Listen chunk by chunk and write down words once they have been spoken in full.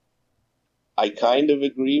I kind of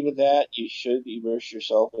agree with that. You should immerse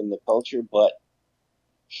yourself in the culture, but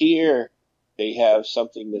here they have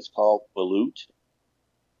something that's called balut.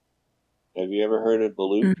 Have you ever heard of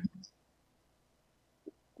balut? Mm,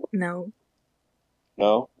 no.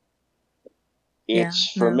 No? Yeah,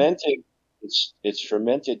 It's no. fermented. It's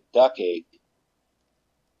fermented duck egg.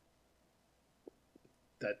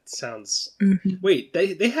 That sounds. Hmm. Wait,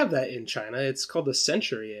 they have that in China. It's called the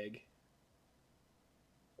century egg.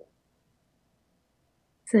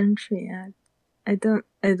 Century egg. I don't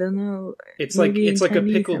know. It's like Maybe in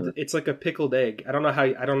Chinese have it's like a pickled egg. I don't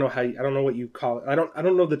know what you call it. I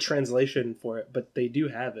don't know the translation for it, but they do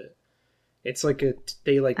have it. It's like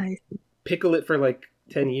they like I pickle it for like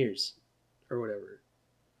 10 years or whatever.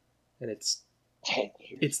 And 10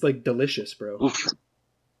 years. it's like delicious, bro. Oof,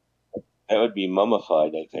 that would be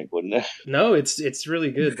mummified, I think, wouldn't it? No, it's really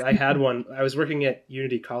good. I had one. I was working at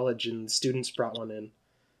Unity College and students brought one in.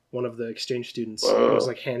 One of the exchange students was Whoa.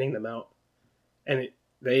 like handing them out. And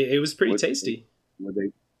it was pretty Were, tasty. were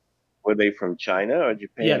they were they from China or Yeah,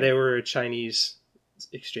 Japan? they were a Chinese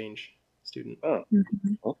exchange student. Oh,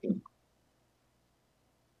 Mhm. okay.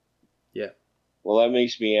 Yeah. Well, that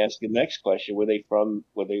makes me ask the next question. Were they from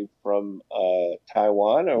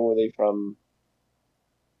Taiwan, or were they from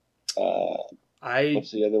uh I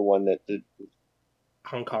what's the other one that did?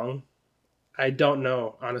 Hong Kong. I don't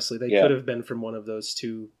know, honestly. They Yeah. could have been from one of those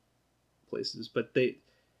two places, but they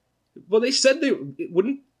said they it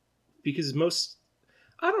wouldn't because most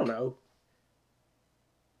I don't know.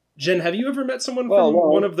 Jen, have you ever met someone Well, from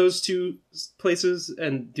one no, of those two places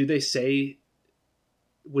and do they say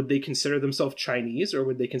would they consider themselves Chinese or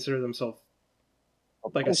would they consider themselves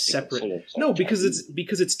of like a course they separate? consider themselves No, Chinese.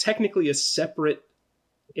 because it's technically a separate.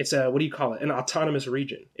 It's a what do you call it? An autonomous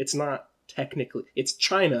region. It's not technically. It's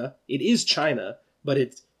China. It is China, but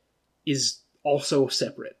it is also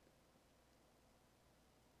separate.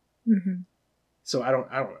 Mhm. So I don't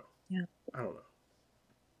know. Yeah. I don't know.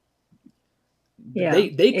 Yeah.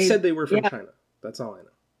 They said they were from Yeah. China. That's all I know.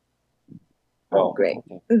 Oh, Oh, great.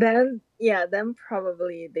 okay. Then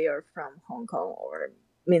probably they are from Hong Kong or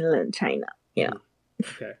mainland China. Yeah.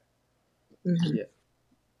 Okay. Mhm. Yeah.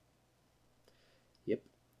 Yep.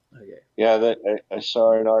 Okay. Yeah, I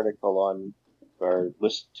saw an article on or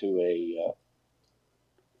listened to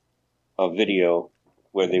a video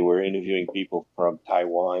where they were interviewing people from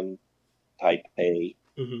Taiwan, Taipei,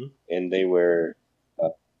 Mm-hmm. and uh,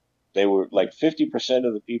 they were like 50%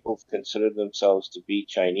 of the people considered themselves to be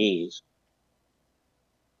Chinese,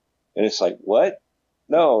 and it's like, what?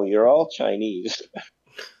 No, you're all Chinese.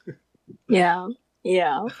 Yeah.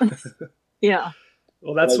 Yeah. Yeah.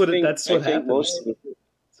 Well, And that's I what think most happens. of it,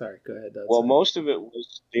 Sorry. Go ahead, well, Dudson. most of it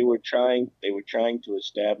was they were trying to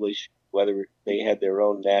establish whether they had their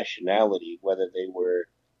own nationality, whether they were,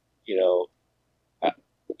 you know,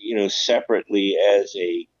 uh, separately as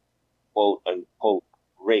a quote unquote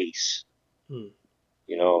race. Hmm.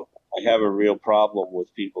 I have a real problem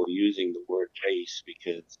with people using the word race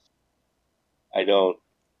because I don't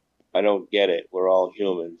I don't get it. We're all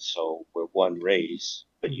humans, so we're one race,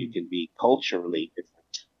 but you Mm-hmm. can be culturally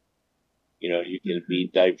different. You can Mhm. be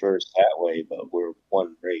diverse that way, but we're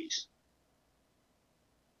one race.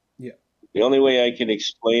 Yeah. The only way I can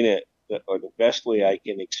explain it, or the best way I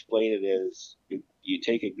can explain it is you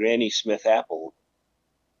take a Granny Smith apple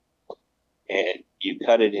and you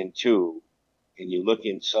cut it in two and you look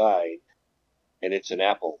inside and it's an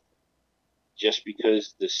apple. Just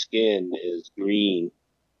because the skin is green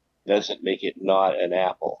doesn't make it not an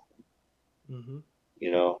apple. Mm-hmm.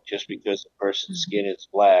 Just because a person's Mhm. skin is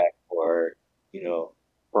black or, you know,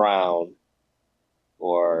 brown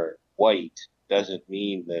or white doesn't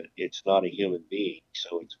mean that it's not a human being.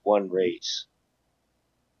 So it's one race.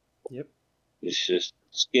 Yep. It's just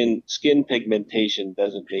skin pigmentation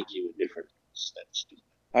doesn't make you a different race. That's stupid.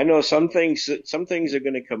 I know some things are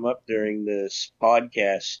going to come up during this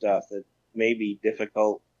podcast stuff that may be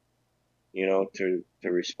difficult, to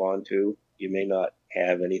respond to. You may not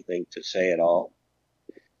have anything to say at all,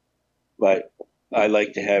 but I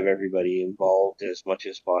like to have everybody involved as much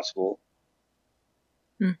as possible.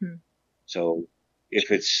 Mhm. So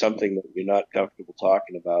if it's something that you're not comfortable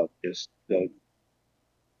talking about, just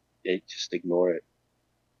ignore it.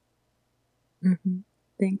 Mhm.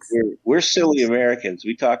 Thanks. We're silly Americans.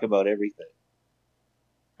 We talk about everything.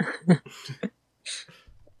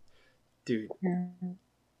 Dude, Yeah.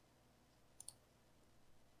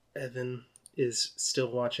 Evan is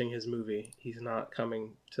still watching his movie. He's not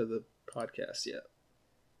coming to the podcast yet.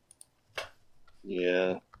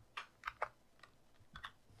 Yeah,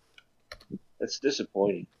 that's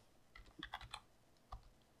disappointing.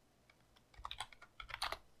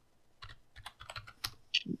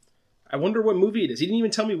 I wonder what movie it is. He didn't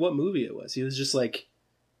even tell me what movie it was. He was just like,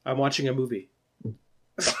 I'm watching a movie.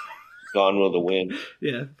 Gone with the Wind.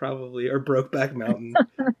 Yeah, probably. Or Brokeback Mountain.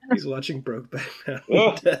 He's watching Brokeback Mountain.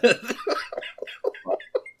 Oh.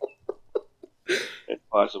 It's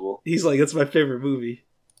possible. He's like, that's my favorite movie.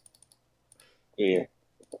 Yeah.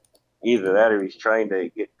 Either that or he's trying to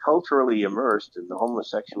get culturally immersed in the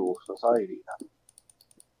homosexual society.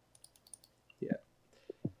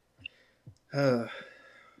 Well,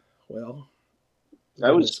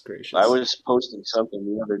 I was gracious. I was posting something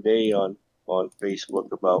the other day on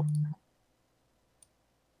Facebook about,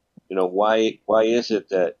 why is it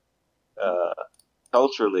that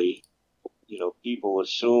culturally, people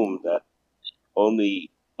assume that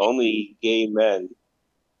only gay men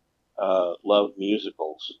love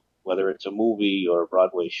musicals, whether it's a movie or a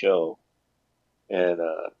Broadway show, and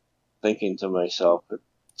thinking to myself,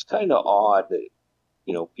 it's kind of odd that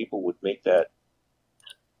people would make that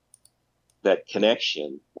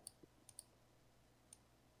connection.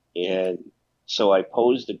 And so I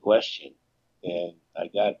posed the question, and I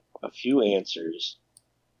got a few answers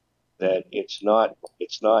that it's not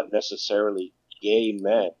necessarily gay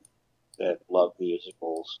men that love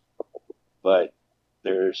musicals, but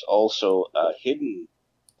there's also a hidden,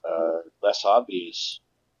 less obvious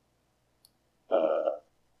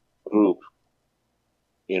group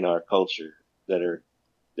in our culture that are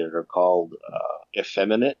called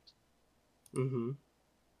effeminate. Mm-hmm.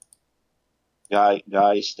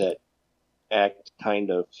 Guys that act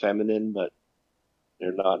kind of feminine, but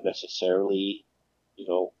they're not necessarily,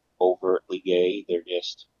 overtly gay. They're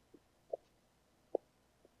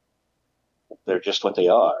just what they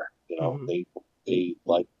are. Mm-hmm. They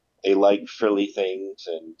like frilly things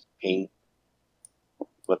and pink,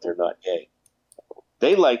 but they're not gay.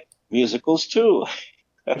 They like musicals too.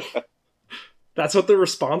 That's what the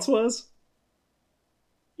response was?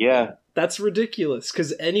 Yeah. That's ridiculous,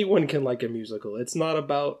 because anyone can like a musical. It's not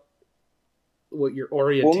about what your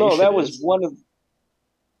orientation is. Well, no,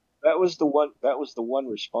 that was the one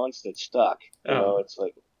response that stuck. It's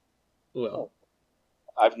like, well,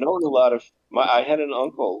 I've known a lot of I had an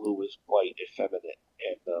uncle who was quite effeminate,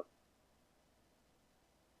 and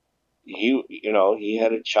he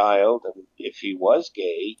had a child, and if he was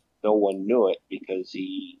gay, no one knew it because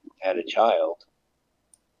he had a child.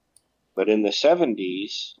 But in the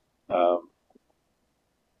 70s, the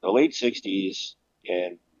late 60s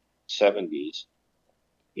and 70s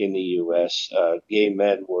in the U.S., gay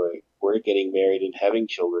men were getting married and having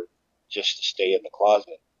children just to stay in the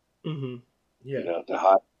closet. Mm-hmm. Yeah. To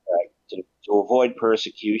hide, to avoid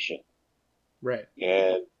persecution. Right.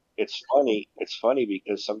 And it's funny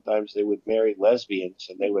because sometimes they would marry lesbians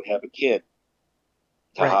and they would have a kid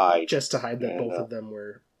to hide. Just to hide that both of them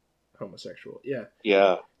were homosexual. Yeah.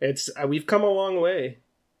 Yeah. It's we've come a long way,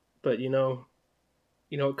 but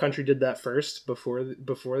what country did that first before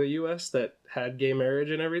the U.S. that had gay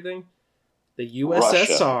marriage and everything? The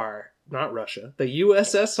USSR, Russia. Not Russia. The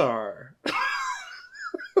USSR.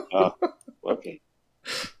 Oh, okay.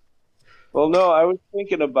 Well, no, I was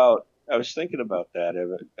thinking about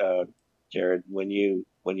that, Jared. When you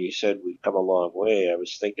said we've come a long way, I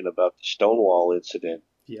was thinking about the Stonewall incident.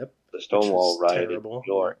 Yep. The Stonewall riot terrible. in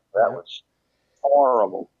New York. That was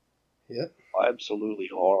horrible. Yep. Absolutely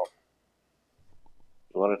horrible.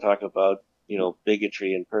 You want to talk about,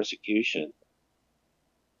 bigotry and persecution?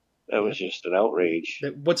 That was just an outrage.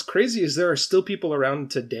 What's crazy is there are still people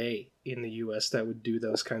around today in the U.S. that would do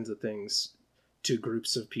those kinds of things to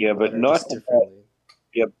groups of people. Yeah, but not differently.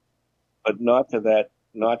 Yeah, but not to that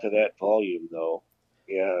volume, though.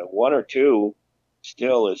 Yeah, one or two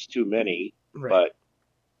still is too many. Right.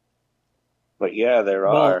 But yeah, there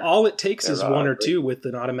are. Well, all it takes is one or two with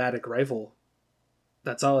an automatic rifle.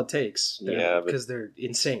 That's all it takes. Because they're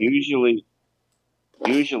insane. Usually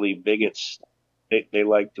bigots, they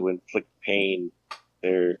like to inflict pain.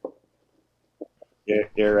 Their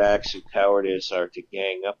acts of cowardice are to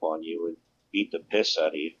gang up on you and beat the piss out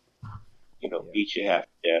of you. Beat you half to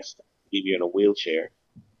death, leave you in a wheelchair.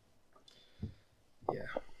 Yeah.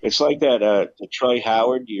 It's like that. Troy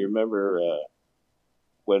Howard. Do you remember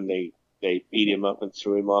when they beat him up and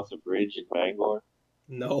threw him off the bridge in Bangor?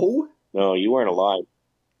 No, you weren't alive.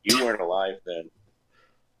 You weren't alive then.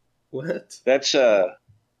 What? That's a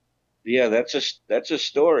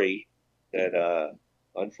story that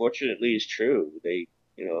unfortunately is true. They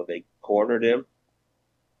cornered him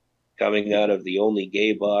coming out of the only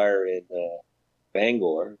gay bar in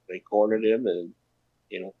Bangor. They cornered him and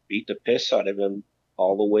beat the piss out of him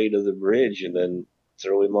all the way to the bridge and then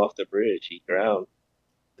threw him off the bridge. He drowned.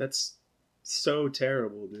 That's so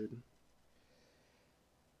terrible, dude.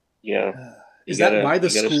 Yeah. Is that why the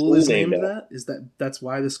you got a school is named named after. that? That's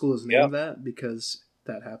why the school is Yeah, named that? Because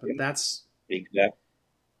that happened. yeah, That's exactly.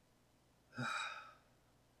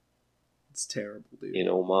 it's terrible, dude. In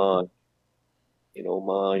homage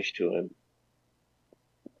to him.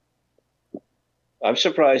 I'm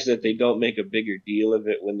surprised that they don't make a bigger deal of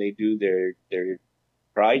it when they do their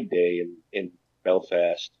Pride Day in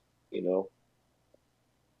Belfast. You know,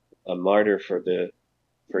 a martyr for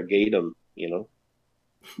gaydom. You know,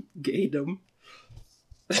 Gaydom.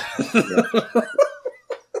 yeah.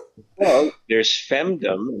 Well, there's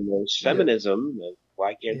femdom and there's Yeah. feminism. And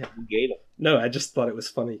why can't Yeah. you gaydom? No, I just thought it was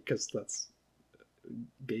funny because that's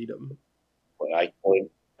gaydom. But I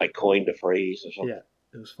coined a phrase or something. Yeah,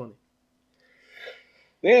 it was funny.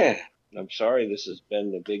 Yeah. I'm sorry this has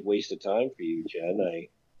been a big waste of time for you, Jen.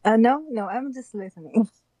 No, I'm just listening.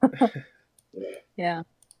 Yeah.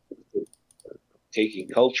 Taking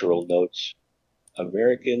cultural notes.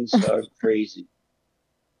 Americans are crazy.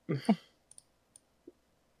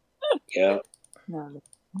 Yeah. No.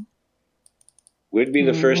 We'd be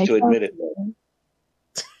the first to admit it, though.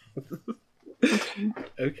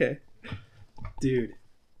 Okay. Dude,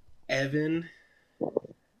 Evan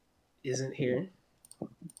isn't here.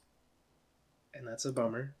 And that's a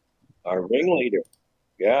bummer. Our ringleader.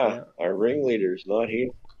 Yeah. Our ringleader's not here.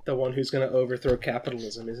 The one who's going to overthrow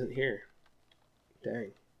capitalism isn't here.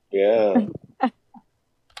 Dang. Yeah.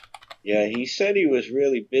 Yeah, he said he was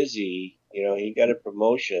really busy. You know, he got a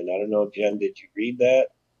promotion. I don't know, Jen, did you read that?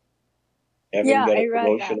 Evan got a I read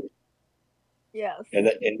promotion. that. Yes.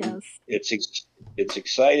 And Yes. it's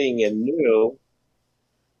exciting and new,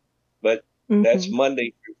 but that's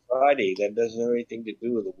Monday through Friday. That doesn't have anything to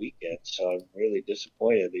do with the weekend. So I'm really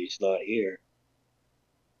disappointed that he's not here.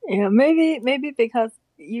 Yeah, maybe because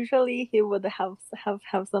usually he would have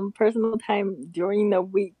some personal time during the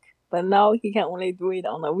week, but now he can only do it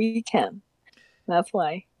on the weekend. That's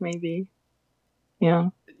why, maybe. Yeah.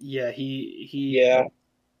 Yeah, he Yeah.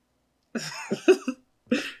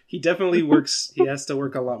 he definitely works. He has to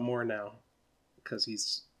work a lot more now because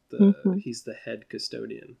he's the head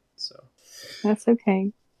custodian. So that's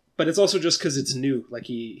okay. But it's also just because it's new. Like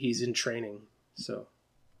he's in training. So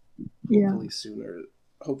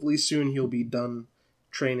hopefully soon he'll be done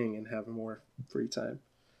training and have more free time.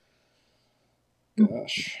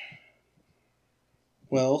 Gosh.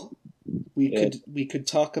 Well, we could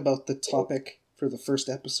talk about the topic for the first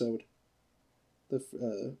episode.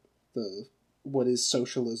 The what is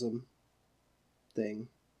socialism thing.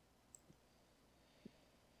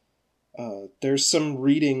 There's some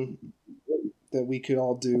reading that we could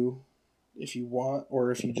all do if you want,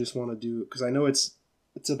 or if you just want to do it, because I know it's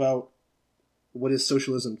about what is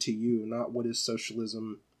socialism to you, not what is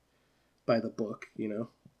socialism by the book, you know.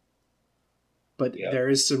 But there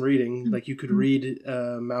is some reading, like you could read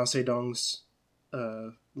Mao Zedong's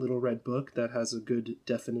Little Red Book that has a good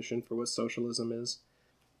definition for what socialism is.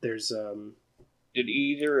 There's Did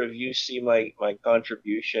either of you see my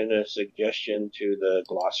contribution, a suggestion to the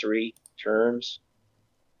glossary terms?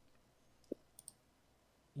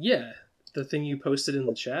 Yeah, the thing you posted in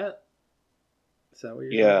the chat. Is that what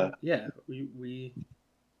you're talking about? Yeah, we read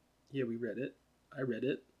it. I read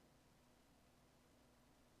it.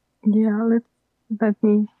 Yeah, let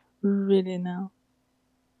me read it now.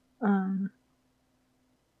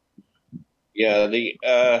 Yeah,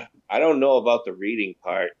 I don't know about the reading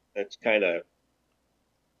part. That's kind of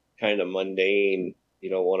mundane. You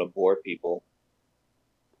don't want to bore people,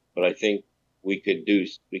 but I think we could do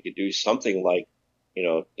something like, you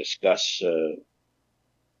know, discuss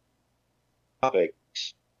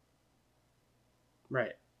topics.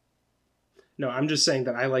 Right. No, I'm just saying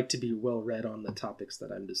that I like to be well read on the topics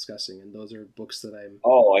that I'm discussing, and those are books that I'm.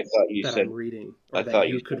 Oh, I thought you said I'm reading, or that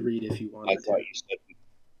you could read if you wanted. I thought you said.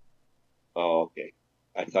 Oh, okay.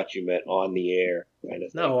 I thought you meant on the air kind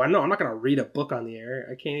of thing. No, I'm not going to read a book on the air.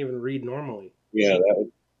 I can't even read normally. Yeah,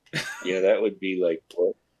 that would be like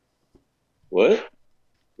what? What?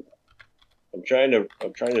 I'm trying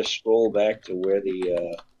to scroll back to where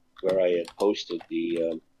where I had posted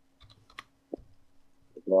the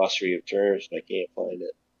glossary of terms, and I can't find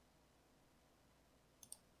it.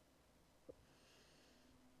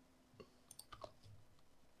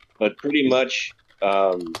 But pretty much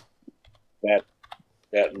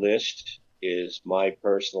that list is my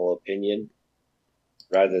personal opinion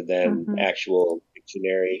rather than actual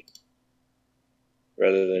dictionary,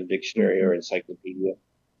 or encyclopedia.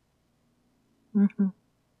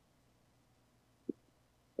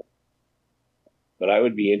 But I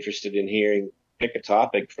would be interested in pick a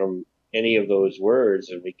topic from any of those words,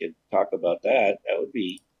 and we could talk about that. That would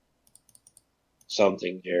be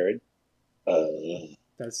something, Jared.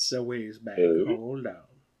 That's a ways back. Uh, Hold on.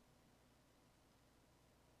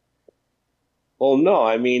 Well, no,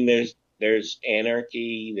 I mean there's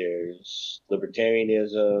anarchy, there's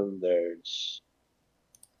libertarianism, there's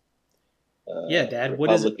Yeah, Dad. What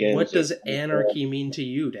Republicans. does anarchy mean to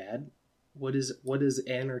you, Dad? What is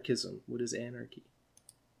anarchism? What is anarchy?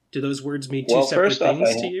 Do those words mean two Well, separate first off,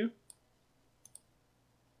 things to you?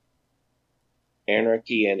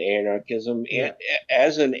 anarchy and anarchism. Yeah.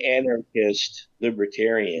 As an anarchist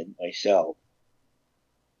libertarian myself,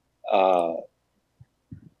 uh,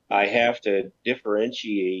 I have to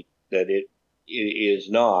differentiate that it is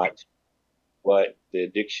not what the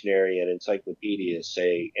dictionary and encyclopedias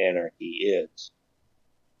say anarchy is,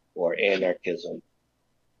 or anarchism.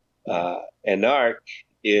 Anarch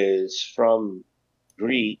is from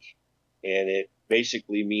Greek, and it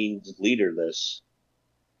basically means leaderless.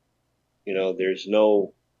 You know, there is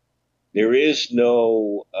no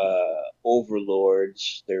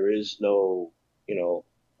overlords. There is no,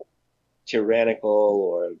 tyrannical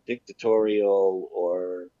or dictatorial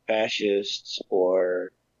or fascists,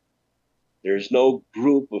 or there's no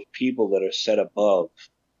group of people that are set above.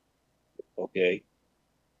 Okay.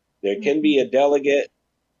 There can be a delegate,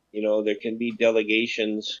 there can be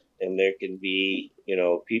delegations, and there can be,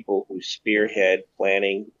 people who spearhead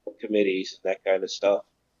planning committees and that kind of stuff.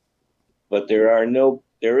 But there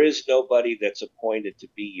is nobody that's appointed to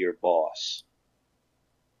be your boss.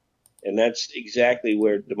 And that's exactly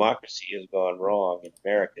where democracy has gone wrong in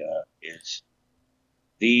America, is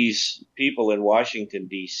these people in Washington,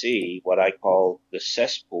 D.C., what I call the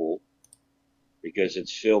cesspool, because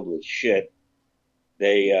it's filled with shit,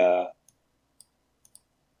 they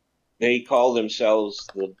call themselves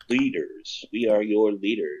the leaders. We are your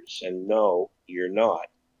leaders. And no, you're not.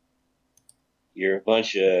 You're a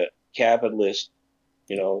bunch of capitalist,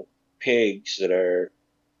 pigs that are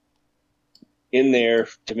in there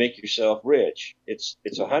to make yourself rich. It's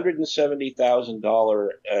 $170,000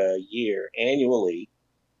 a year annually,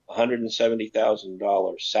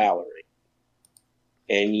 $170,000 salary.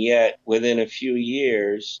 And yet within a few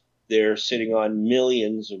years, they're sitting on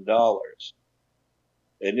millions of dollars.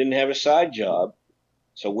 They didn't have a side job.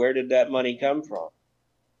 So where did that money come from?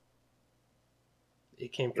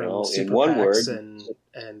 It came from super in one PACs word,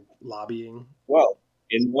 and lobbying. Well,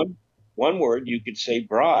 in one word, you could say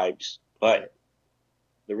bribes, but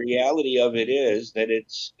the reality of it is that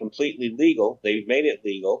it's completely legal. They've made it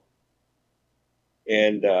legal,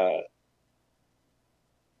 and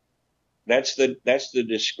that's the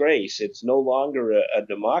disgrace. It's no longer a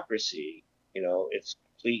democracy. It's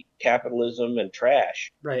complete capitalism and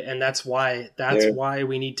trash. Right, and that's why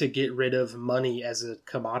we need to get rid of money as a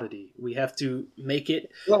commodity. We have to make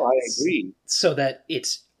it. Well, I agree. So that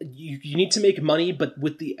it's you need to make money, but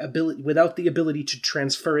without the ability to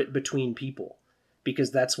transfer it between people,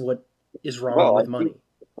 because that's what is wrong with money.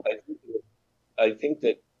 I think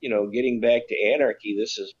that getting back to anarchy,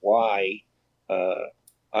 this is why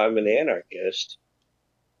I'm an anarchist,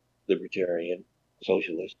 libertarian,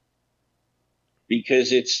 socialist,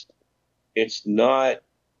 because it's not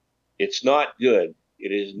good.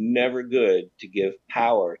 It is never good to give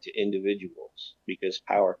power to individuals, because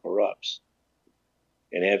power corrupts,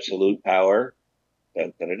 and absolute power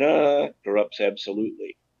corrupts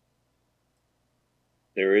absolutely.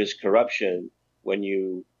 There is corruption when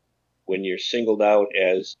you're singled out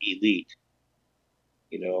as elite.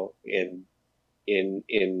 In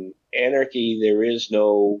anarchy, there is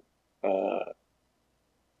no,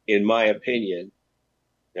 in my opinion,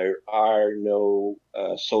 there are no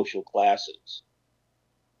social classes.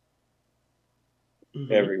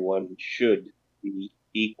 Mm-hmm. Everyone should be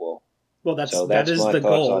equal. Well, that is the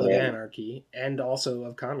goal of anarchy and also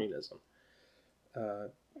of communism,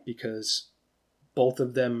 because both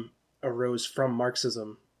of them arose from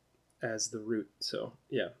Marxism as the root. So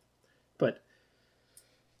yeah, but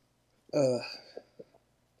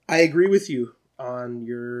I agree with you on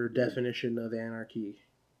your definition of anarchy.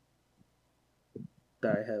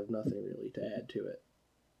 I have nothing really to add to it.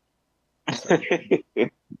 So.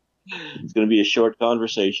 It's going to be a short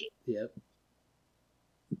conversation. Yep.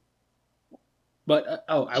 But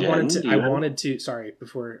I wanted to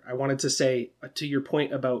say to your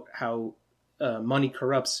point about how money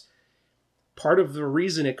corrupts. Part of the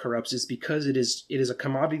reason it corrupts is because it is a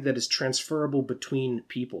commodity that is transferable between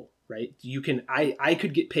people, right? I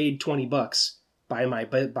could get paid $20 by my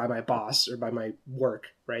boss or by my work,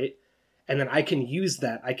 right? And then I can use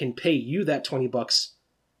that. I can pay you that $20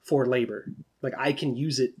 for labor. Like, I can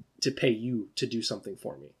use it to pay you to do something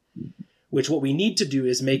for me. Which what we need to do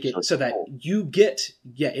is make it so that you get,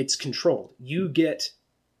 it's controlled.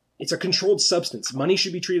 It's a controlled substance. Money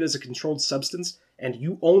should be treated as a controlled substance, and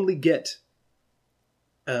you only get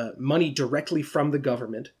money directly from the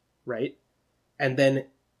government, right? And then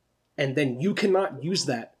you cannot use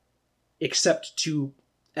that except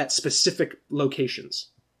at specific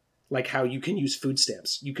locations, like how you can use food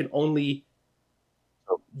stamps. You can only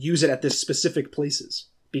use it at this specific places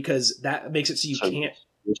because that makes it so you can't.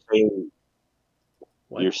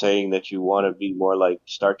 You're saying that you want to be more like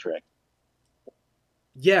Star Trek.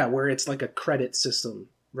 Yeah, where it's like a credit system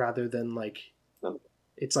rather than like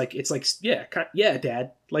it's like yeah,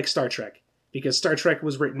 Dad, like Star Trek, because Star Trek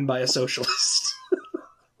was written by a socialist.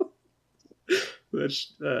 Which,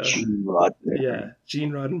 Gene Roddenberry. Yeah,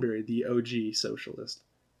 Gene Roddenberry, the OG socialist.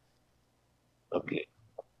 Okay.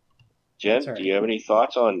 Jen, do you have any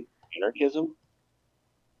thoughts on anarchism?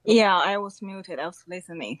 Yeah, I was muted. I was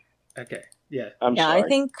listening. Okay. Yeah. I'm sorry. I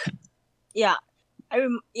think. Yeah, I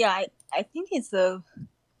think it's a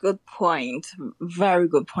good point. Very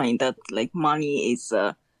good point that like money is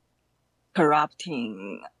a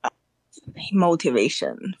corrupting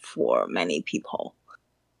motivation for many people,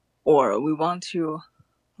 or we want to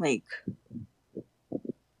like.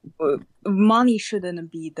 Money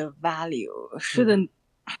shouldn't be the value. Shouldn't.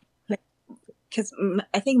 Because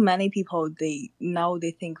I think many people they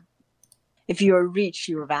think if you're rich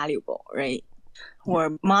you're valuable, right?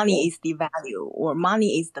 Or money is the value, or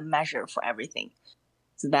money is the measure for everything.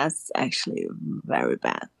 So that's actually very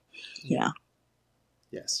bad. Yeah.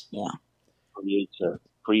 Yes. Yeah.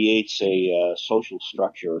 Creates a social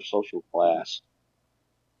structure or social class.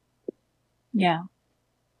 Yeah.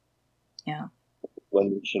 Yeah.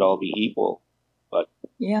 When we should all be equal, but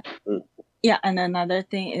yeah. Yeah, and another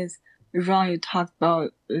thing is, Ron, you talked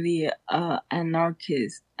about the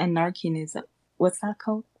anarchism. What's that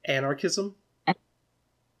called? Anarchism?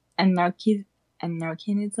 Anarchism.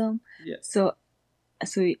 Yeah. So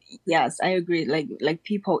yes, I agree. Like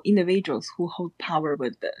people, individuals who hold power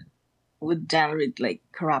would generate like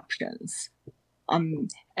corruptions.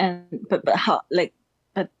 But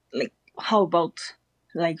how about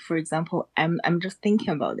like, for example, I'm just thinking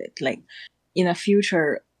about it. Like in the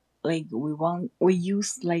future, like we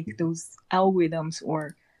use like those algorithms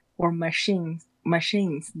or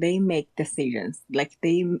machines, they make decisions. Like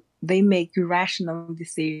they make rational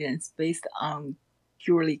decisions based on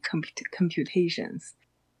purely computations,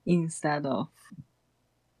 instead of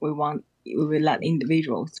we let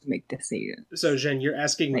individuals make decisions. So Jen, you're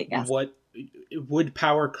asking what would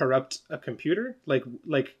power corrupt a computer? Like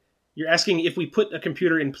you're asking if we put a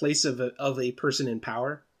computer in place of a person in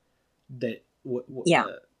power, that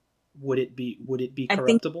would it be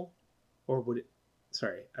corruptible, or would it?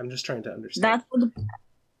 Sorry, I'm just trying to understand.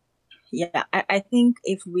 I think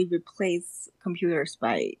if we replace computers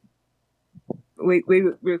by we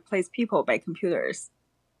replace people by computers,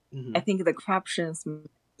 I think the corruptions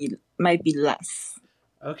might be less.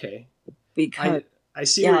 Okay. Because I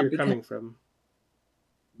see where you're coming from.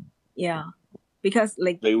 Yeah, because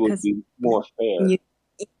like they would be more fair.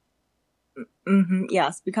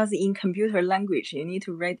 Yes, because in computer language you need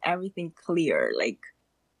to write everything clear, like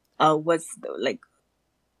what's like,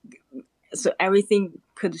 so everything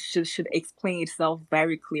should explain itself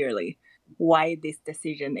very clearly why this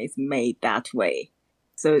decision is made that way.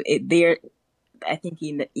 So I think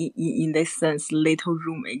in this sense, little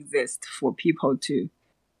room exists for people to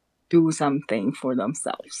do something for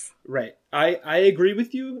themselves. Right. I agree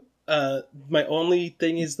with you. My only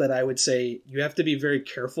thing is that I would say you have to be very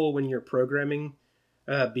careful when you're programming,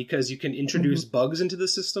 because you can introduce bugs into the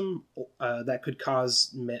system that could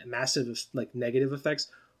cause massive like negative effects.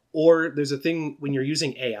 Or there's a thing when you're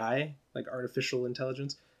using AI, like artificial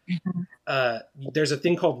intelligence, there's a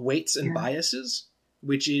thing called weights and biases,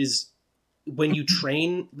 which is when you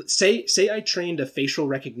train, say I trained a facial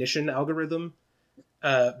recognition algorithm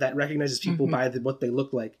that recognizes people by what they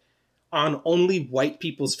look like on only white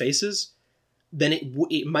people's faces, then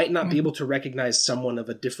it might not be able to recognize someone of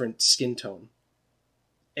a different skin tone.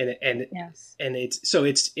 And it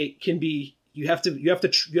can be, you have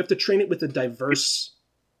to train it with a diverse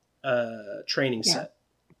training set,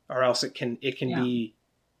 or else it can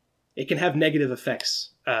have negative effects.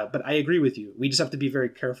 But I agree with you. We just have to be very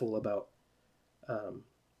careful about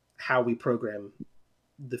how we program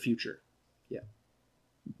the future.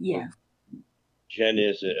 Yeah. Jen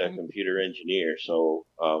is a computer engineer, so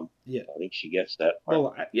I think she gets that part.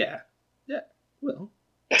 Well, well.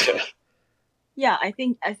 Yeah, I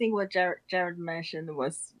think what Jared mentioned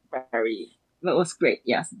was great.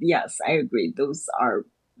 Yes, I agree. Those are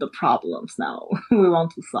the problems now we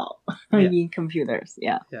want to solve in computers.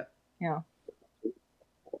 Yeah.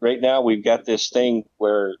 Right now, we've got this thing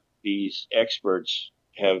where these experts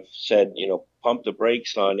have said, pump the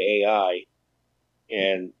brakes on AI,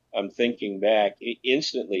 And I'm thinking back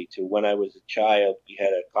instantly to when I was a child. We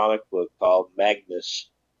had a comic book called Magnus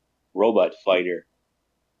Robot Fighter,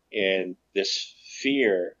 and this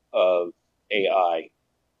fear of AI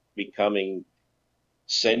becoming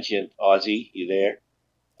sentient. Aussie, you there?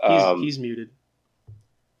 He's muted.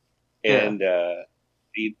 And the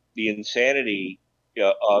insanity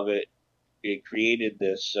of it, it created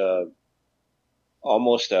this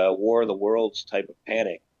almost a War of the Worlds type of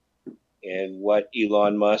panic. And what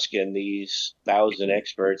Elon Musk and these 1,000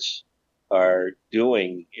 experts are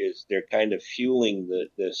doing is they're kind of fueling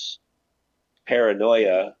this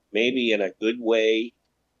paranoia, maybe in a good way,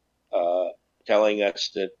 uh, telling us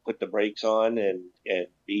to put the brakes on and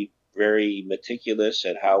be very meticulous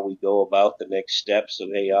at how we go about the next steps of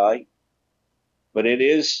AI. But it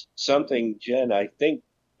is something, Jen, I think,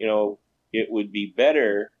 it would be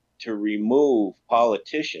better to remove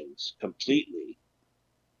politicians completely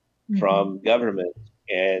from government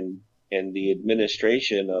and the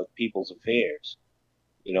administration of people's affairs.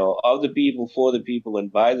 Of the people, for the people, and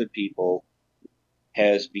by the people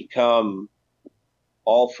has become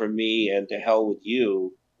all for me and to hell with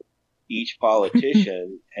you. Each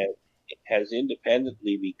politician has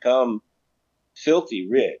independently become filthy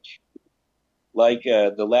rich. Like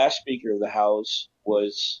the last Speaker of the House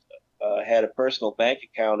was had a personal bank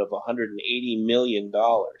account of $180 million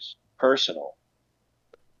personal,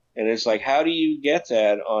 and it's like, how do you get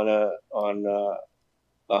that on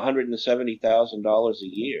 $170,000 a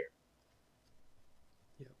year?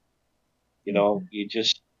 You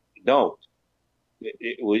just don't.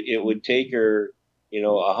 It would take her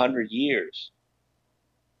 100 years,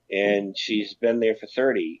 and she's been there for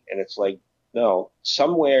 30, and it's like, no,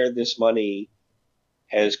 somewhere this money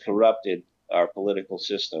has corrupted our political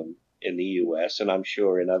system in the U.S. and I'm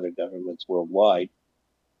sure in other governments worldwide.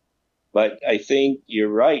 But I think you're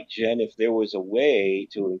right, Jen. If there was a way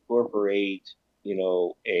to incorporate,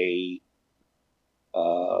 a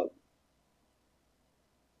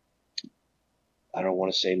I don't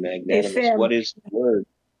want to say magnanimous. What is the word?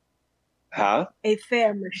 Huh? A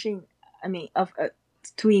fair machine. I mean,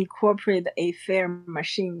 to incorporate a fair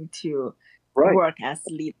machine to work as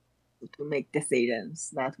leader to make decisions,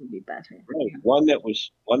 that would be better. Right. Yeah. One that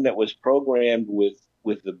was programmed with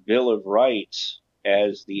the Bill of Rights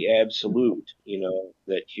as the absolute.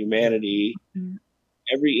 That humanity,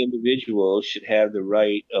 every individual should have the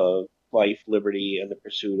right of life, liberty, and the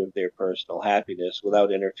pursuit of their personal happiness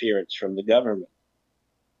without interference from the government.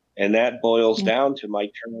 And that boils down to my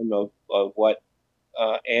term of what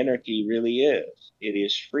anarchy really is. It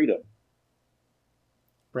is freedom.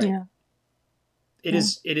 Right. Yeah. It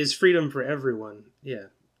is freedom for everyone. Yeah.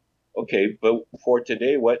 Okay, but for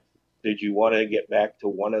today, what did you want to get back to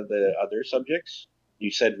one of the other subjects?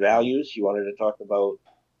 You said values. You wanted to talk about.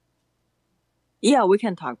 Yeah, we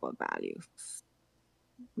can talk about values.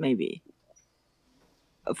 Maybe.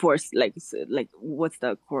 For like what's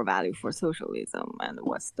the core value for socialism and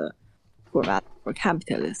what's the core value for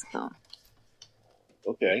capitalism?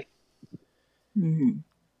 Okay. I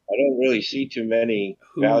don't really see too many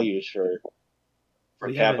values for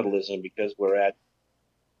capitalism because we're at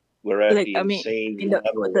the insane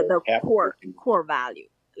level of the core value.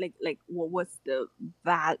 Like what's the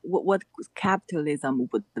what capitalism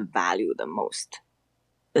would value the most?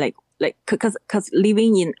 Because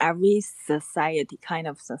living in every kind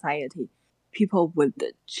of society, people would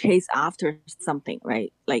chase after something,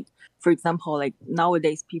 right? Like, for example, like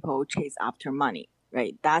nowadays people chase after money,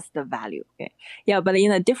 right? That's the value. Okay. Yeah, but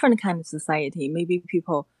in a different kind of society, maybe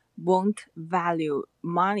people won't value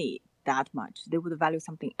money that much. They would value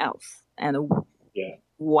something else. And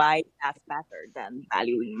why that's better than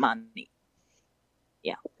valuing money.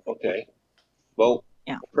 Yeah. Okay. Well,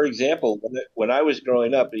 for example, when I was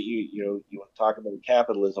growing up, you want to talk about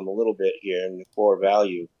capitalism a little bit here and the core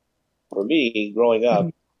value. For me, growing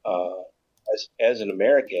up, as an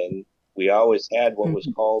American, we always had what was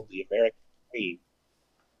called the American dream,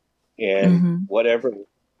 and whatever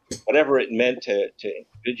it meant to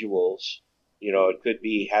individuals, it could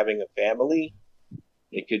be having a family,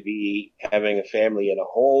 it could be having a family in a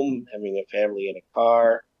home, having a family in a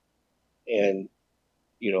car, and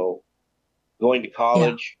going to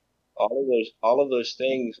college. All of those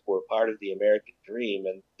things were part of the American dream,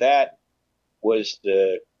 and that was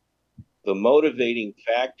the motivating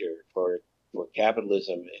factor for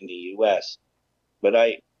capitalism in the U.S. But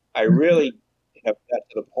I really have got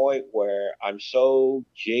to the point where I'm so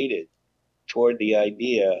jaded toward the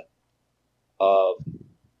idea of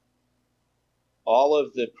all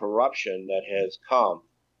of the corruption that has come,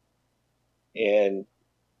 and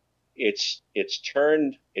it's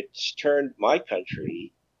turned my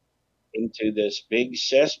country into this big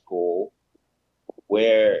cesspool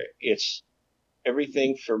where it's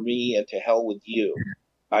everything for me and to hell with you.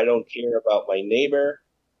 I don't care about my neighbor.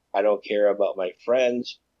 I don't care about my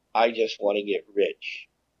friends. I just want to get rich.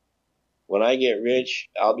 When I get rich,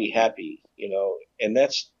 I'll be happy, and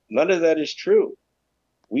none of that is true.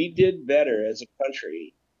 We did better as a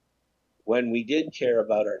country when we did care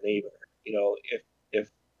about our neighbor. If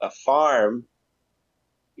a farm,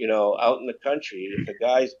 out in the country, if a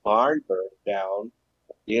guy's barn burned down,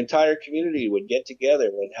 the entire community would get together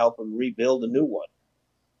and help him rebuild a new one.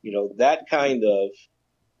 That kind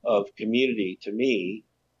of community to me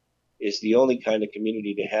is the only kind of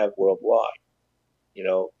community to have worldwide.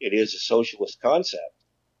 It is a socialist concept,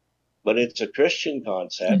 but it's a Christian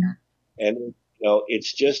concept. Yeah. And,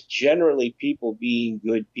 it's just generally people being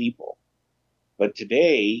good people. But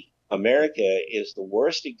today, America is the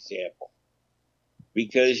worst example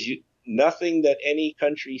because nothing that any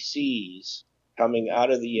country sees coming out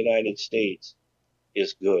of the United States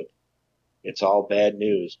is good. It's all bad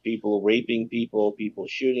news. People raping people, people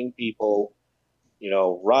shooting people,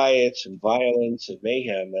 riots and violence and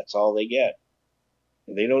mayhem. That's all they get.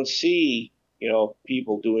 And they don't see,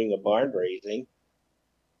 people doing a barn raising.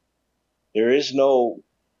 There is no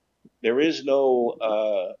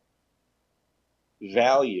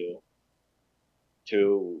value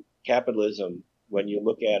to capitalism when you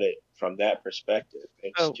look at it from that perspective.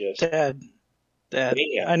 It's just Dad.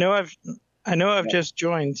 Mayhem. I know I've just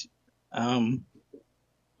joined,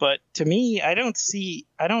 but to me, I don't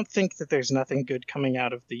think that there's nothing good coming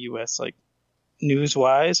out of the U.S. like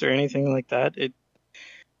news-wise or anything like that.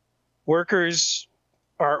 Workers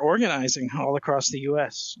are organizing all across the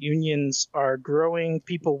U.S. Unions are growing.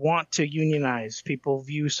 People want to unionize. People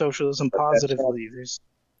view socialism positively.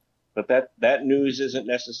 But that news isn't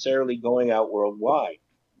necessarily going out worldwide.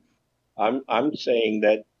 I'm saying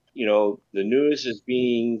that the news is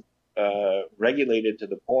being regulated to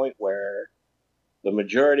the point where the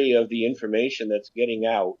majority of the information that's getting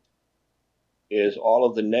out is all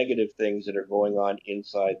of the negative things that are going on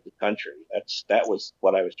inside the country. That was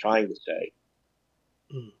what I was trying to say.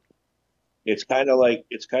 Mm. It's kind of like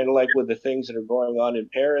with the things that are going on in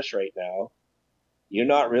Paris right now. You're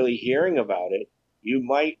not really hearing about it. You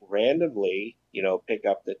might randomly, pick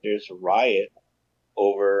up that there's a riot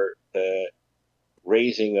over the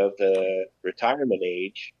raising of the retirement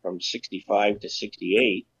age from 65 to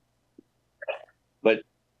 68. But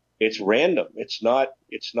it's random. It's not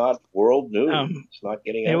world news. It's not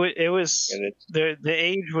getting out. It was the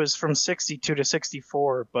age was from 62 to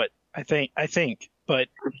 64, but I think but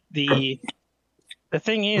the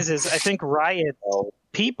thing is I think riot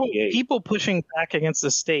people pushing back against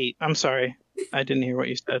the state. I'm sorry. I didn't hear what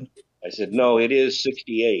you said. I said no, it is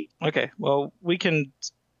 68. Okay. Well,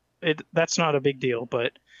 that's not a big deal,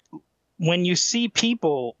 but when you see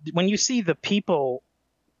the people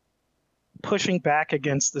pushing back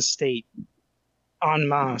against the state en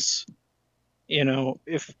masse,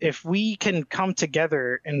 if we can come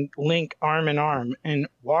together and link arm in arm and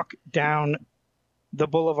walk down the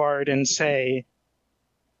boulevard and say,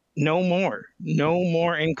 no more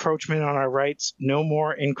encroachment on our rights, no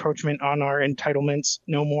more encroachment on our entitlements,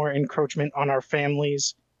 no more encroachment on our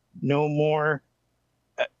families, no more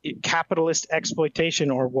capitalist exploitation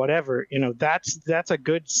or whatever, that's a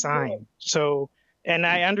good sign. So, and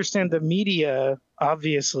I understand the media,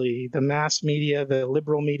 obviously, the mass media, the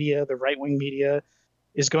liberal media, the right-wing media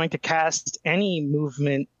is going to cast any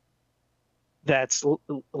movement that's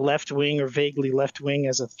left-wing or vaguely left-wing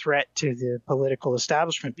as a threat to the political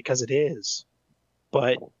establishment, because it is.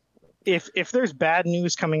 But if there's bad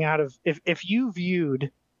news coming out of... If you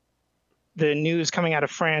viewed the news coming out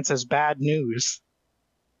of France as bad news,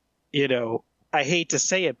 I hate to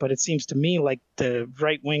say it, but it seems to me like the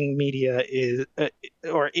right-wing media is...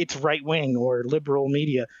 or it's right-wing or liberal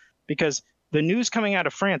media, because the news coming out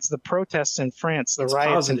of France, the protests in France, the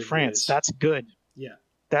riots in France, that's good. Yeah.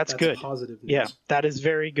 That's good. Positive news. Yeah, that is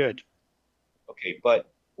very good. Okay, but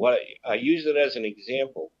what I use it as an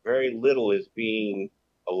example. Very little is being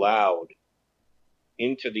allowed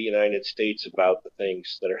into the United States about the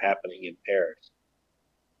things that are happening in Paris.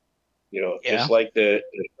 Just like the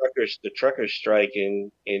trucker strike in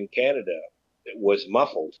Canada, it was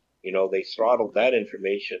muffled. They throttled that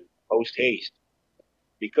information post haste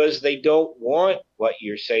because they don't want what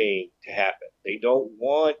you're saying to happen. They don't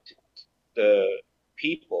want the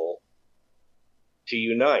people to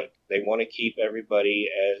unite. They want to keep everybody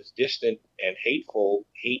as distant and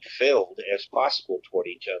hate-filled as possible toward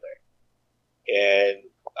each other. And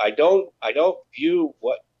I don't view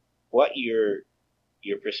what your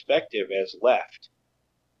perspective as left.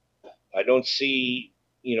 I don't see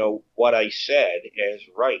what I said as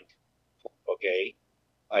right. Okay.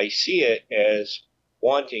 I see it as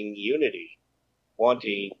wanting unity,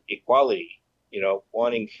 wanting equality,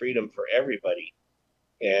 wanting freedom for everybody.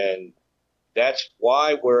 And that's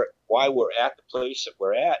why we're at the place that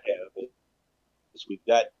we're at, is we've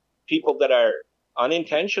got people that are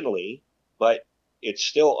unintentionally, but it's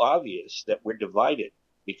still obvious that we're divided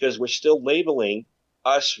because we're still labeling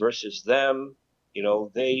us versus them,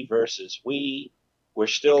 they versus we. We're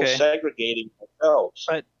still segregating ourselves,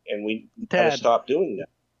 and we got to stop doing that.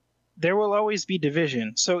 There will always be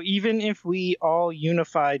division. So even if we all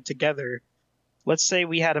unified together, let's say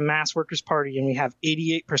we had a mass workers' party and we have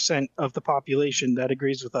 88% of the population that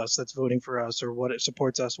agrees with us, that's voting for us or what it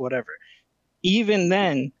supports us, whatever. Even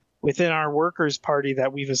then, within our workers' party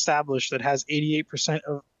that we've established that has 88%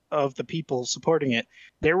 of the people supporting it,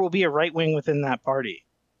 there will be a right wing within that party.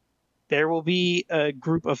 There will be a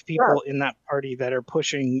group of people in that party that are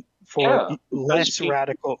pushing for less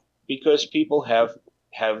radical. Because people have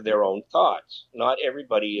their own thoughts. Not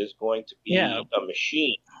everybody is going to be a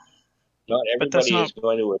machine. Not everybody is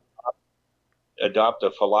going to adopt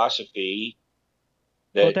a philosophy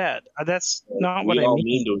that. Well, Dad, that's not what I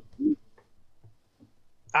mean.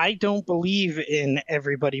 I don't believe in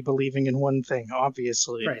everybody believing in one thing,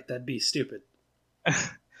 obviously. Right, that'd be stupid.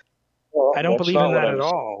 Well, I don't believe in that at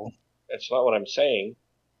all. That's not what I'm saying.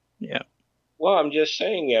 Yeah. Well, I'm just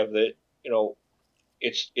saying, Ev, that,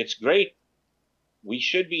 it's great. We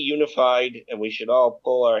should be unified, and we should all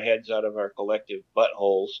pull our heads out of our collective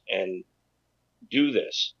buttholes and do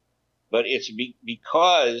this. But it's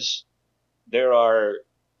because there are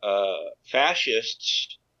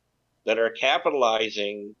fascists that are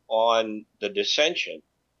capitalizing on the dissension,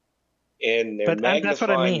 and they're magnifying that's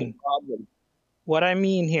what I mean. the problem. What I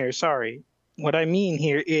mean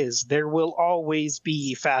here is there will always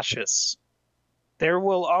be fascists. There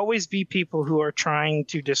will always be people who are trying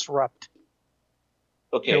to disrupt.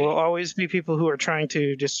 Okay. There will always be people who are trying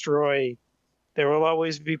to destroy. There will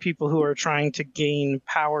always be people who are trying to gain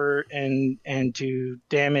power and to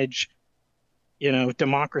damage,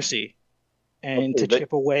 democracy, and to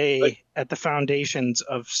chip away at the foundations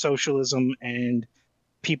of socialism and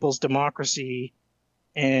people's democracy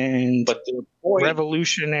and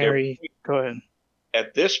revolutionary. Go ahead.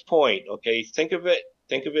 At this point, okay, think of it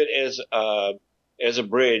as a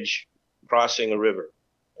bridge crossing a river.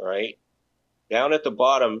 All right. Down at the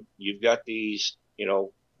bottom, you've got these,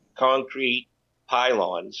 concrete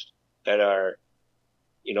pylons that are,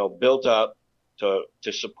 built up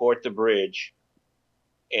to support the bridge.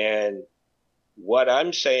 And what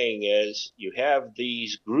I'm saying is you have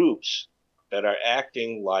these groups that are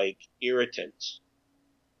acting like irritants,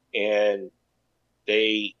 and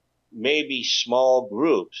they may be small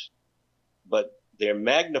groups, but they're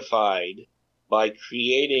magnified by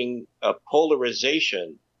creating a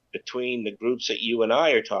polarization between the groups that you and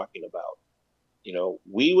I are talking about.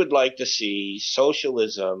 We would like to see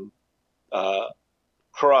socialism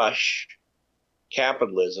crush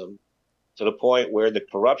capitalism to the point where the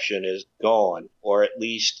corruption is gone, or at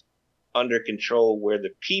least under control, where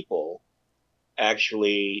the people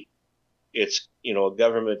actually, it's, a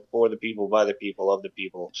government for the people, by the people, of the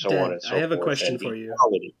people, so Dad, on and so forth. I have a question for you.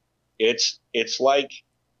 It's like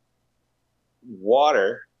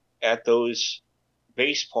water at those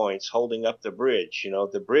base points holding up the bridge,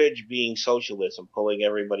 the bridge being socialism, pulling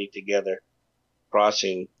everybody together,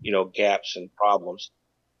 crossing, gaps and problems.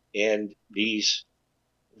 And these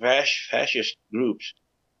fascist groups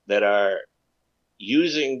that are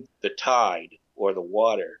using the tide or the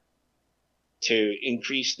water to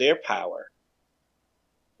increase their power.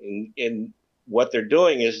 And what they're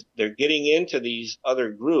doing is they're getting into these other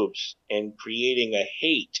groups and creating a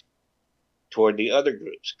hate toward the other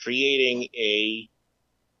groups, creating a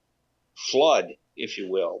flood, if you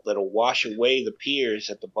will, that'll wash away the piers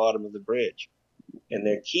at the bottom of the bridge. And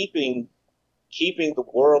they're keeping the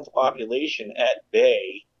world population at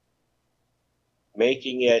bay,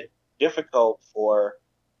 making it difficult for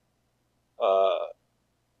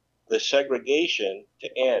the segregation to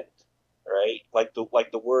end, right? Like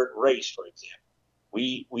the word race, for example.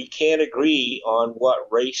 We can't agree on what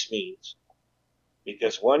race means,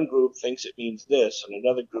 because one group thinks it means this and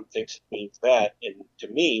another group thinks it means that. And to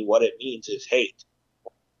me, what it means is hate.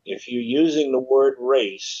 If you're using the word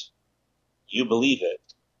race, you believe it.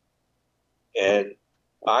 And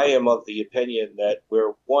I am of the opinion that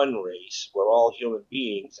we're one race. We're all human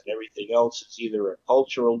beings, and everything else is either a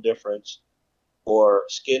cultural difference or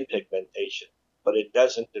skin pigmentation. But it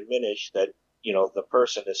doesn't diminish that, the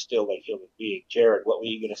person is still a human being. Jared, what were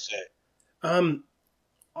you going to say?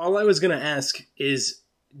 All I was going to ask is,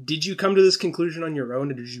 did you come to this conclusion on your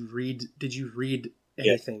own, or did you read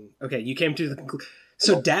anything? Yeah. Okay, you came to the conclusion.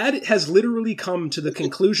 So Dad has literally come to the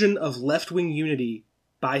conclusion of left-wing unity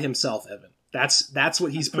by himself, Evan. That's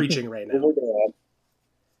what he's preaching right now.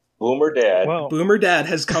 Boomer Dad. Well, Boomer Dad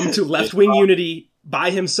has come to left-wing unity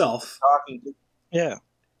by himself. Yeah.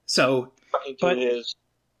 So talking to his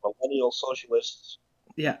millennial socialist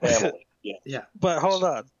family. Yeah. But hold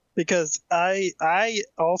on, because I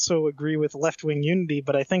also agree with left-wing unity,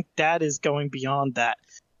 but I think Dad is going beyond that.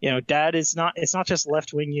 Dad is not. It's not just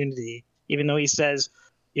left-wing unity, even though he says,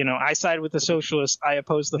 I side with the socialists, I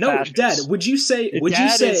oppose the fascists. No, Dad, would you say?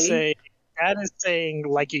 Dad is saying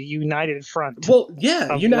like a united front. Well,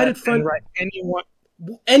 yeah, united front. Right,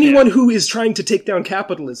 anyone who is trying to take down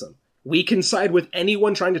capitalism, we can side with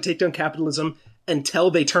anyone trying to take down capitalism until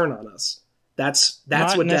they turn on us. That's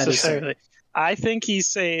what Dad is saying. I think he's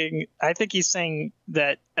saying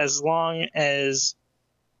that as long as,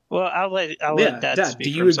 well, I'll let Dad speak. Do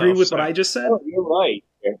you agree with what I just said? Oh, you're right,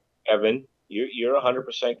 Evan. You're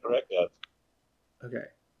 100% correct, Evan. Okay.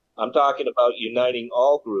 I'm talking about uniting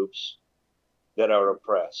all groups that are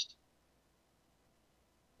oppressed,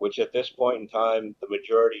 which at this point in time, the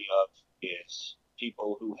majority of is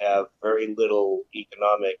people who have very little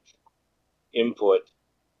economic input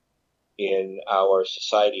in our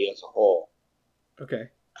society as a whole. Okay.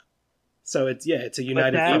 So it's a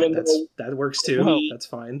united front. That works too. That's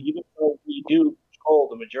fine. Even though we do control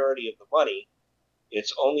the majority of the money,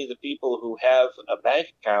 it's only the people who have a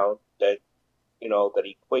bank account that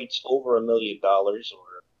equates over $1 million or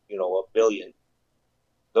 $1 billion.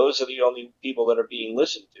 Those are the only people that are being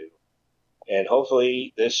listened to. And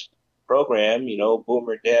hopefully this program,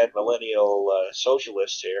 Boomer Dad Millennial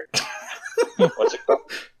Socialists here. What's it called?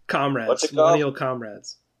 Comrades. What's it called? Millennial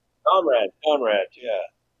Comrades. Comrades,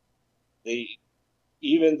 yeah.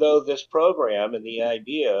 Even though this program and the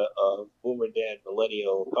idea of Boomer Dad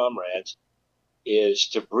Millennial Comrades is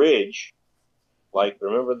to bridge, like,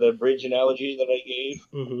 remember the bridge analogy that I gave?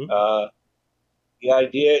 Mm-hmm. The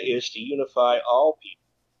idea is to unify all people,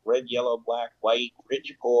 red, yellow, black, white,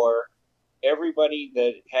 rich, poor, everybody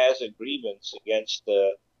that has a grievance against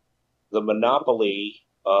the monopoly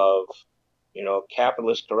of,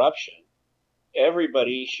 capitalist corruption.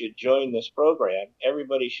 Everybody should join this program.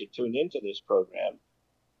 Everybody should tune into this program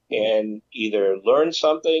and either learn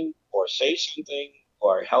something or say something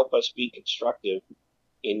or help us be constructive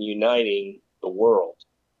in uniting the world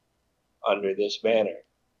under this banner.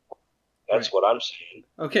 That's what I'm saying.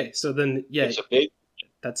 Okay, so then, yeah, it's a big.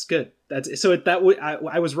 That's good.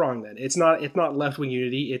 I was wrong then. It's not left wing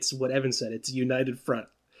unity. It's what Evan said. It's a united front.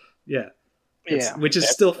 Yeah, which is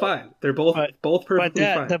still fine. They're both perfectly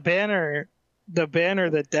fine. The banner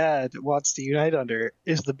that Dad wants to unite under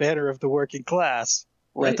is the banner of the working class.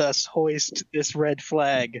 Let us hoist this red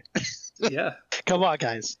flag. Yeah. Come on,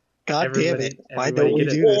 guys. God damn it. Why don't we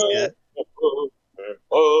do this yet?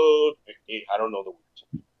 I don't know the words.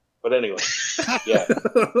 But anyway, yeah.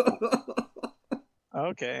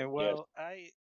 Okay, well,